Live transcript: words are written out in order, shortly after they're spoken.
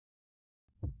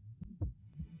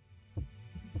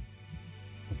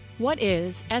What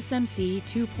is SMC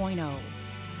 2.0?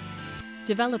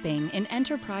 Developing an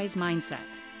enterprise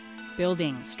mindset,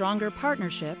 building stronger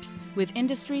partnerships with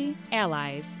industry,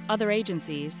 allies, other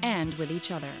agencies, and with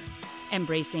each other,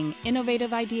 embracing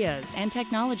innovative ideas and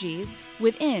technologies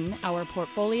within our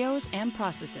portfolios and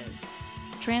processes,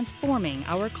 transforming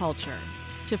our culture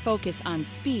to focus on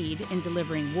speed in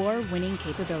delivering war-winning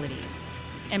capabilities,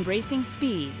 embracing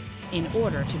speed in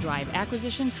order to drive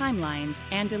acquisition timelines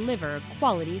and deliver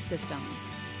quality systems.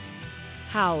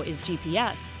 How is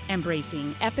GPS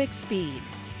embracing epic speed?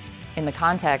 In the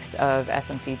context of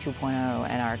SMC 2.0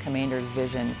 and our commander's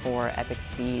vision for epic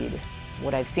speed,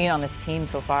 what I've seen on this team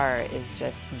so far is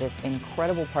just this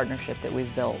incredible partnership that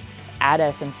we've built at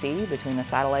SMC between the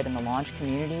satellite and the launch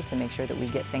community to make sure that we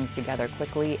get things together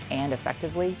quickly and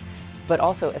effectively, but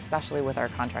also especially with our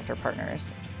contractor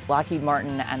partners. Lockheed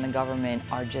Martin and the government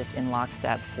are just in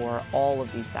lockstep for all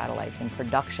of these satellites in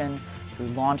production, through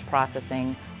launch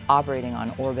processing, operating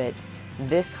on orbit.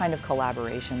 This kind of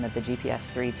collaboration that the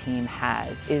GPS III team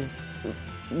has is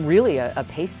really a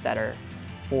pace setter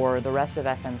for the rest of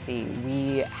SMC.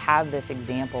 We have this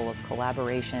example of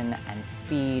collaboration and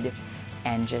speed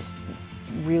and just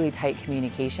really tight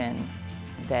communication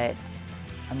that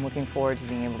I'm looking forward to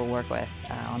being able to work with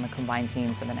on the combined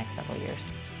team for the next several years.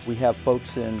 We have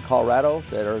folks in Colorado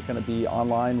that are going to be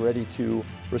online ready to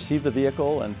receive the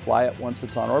vehicle and fly it once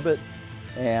it's on orbit.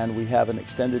 And we have an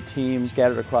extended team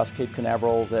scattered across Cape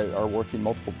Canaveral that are working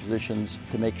multiple positions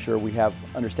to make sure we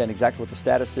understand exactly what the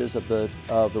status is of the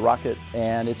rocket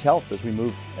and its health as we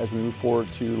move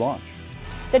forward to launch.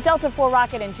 The Delta IV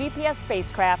rocket and GPS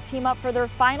spacecraft team up for their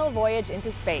final voyage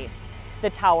into space. The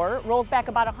tower rolls back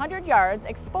about 100 yards,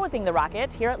 exposing the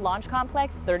rocket here at Launch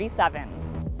Complex 37.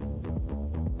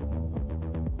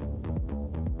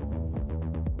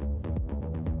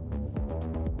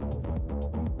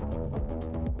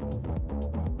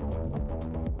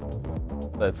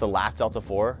 It's the last Delta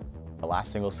IV, the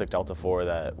last single-stick Delta IV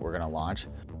that we're going to launch.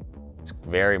 It's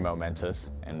very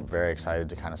momentous and very excited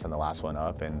to kind of send the last one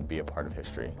up and be a part of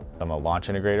history. I'm a launch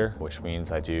integrator, which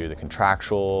means I do the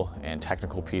contractual and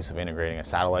technical piece of integrating a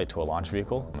satellite to a launch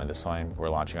vehicle. And this time we're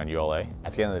launching on ULA.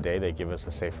 At the end of the day, they give us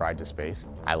a safe ride to space.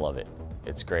 I love it.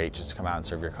 It's great just to come out and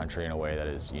serve your country in a way that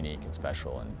is unique and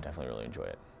special, and definitely really enjoy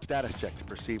it. Status check to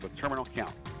proceed with terminal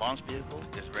count. Launch vehicle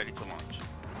is ready to launch.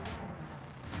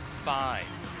 5,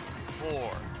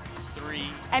 4, 3.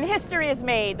 And history is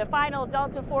made. The final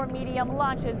Delta IV medium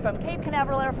launches from Cape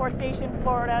Canaveral Air Force Station,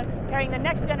 Florida, carrying the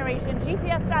next generation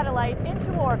GPS satellites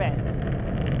into orbit.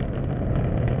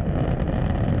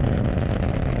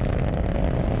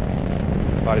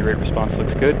 Body rate response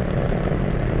looks good.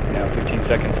 Now 15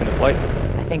 seconds into flight.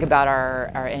 I think about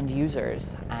our end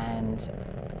users and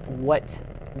what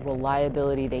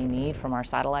reliability they need from our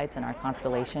satellites and our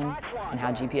constellation, and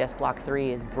how GPS Block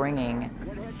 3 is bringing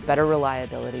better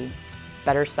reliability,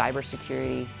 better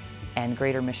cybersecurity, and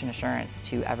greater mission assurance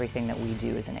to everything that we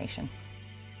do as a nation.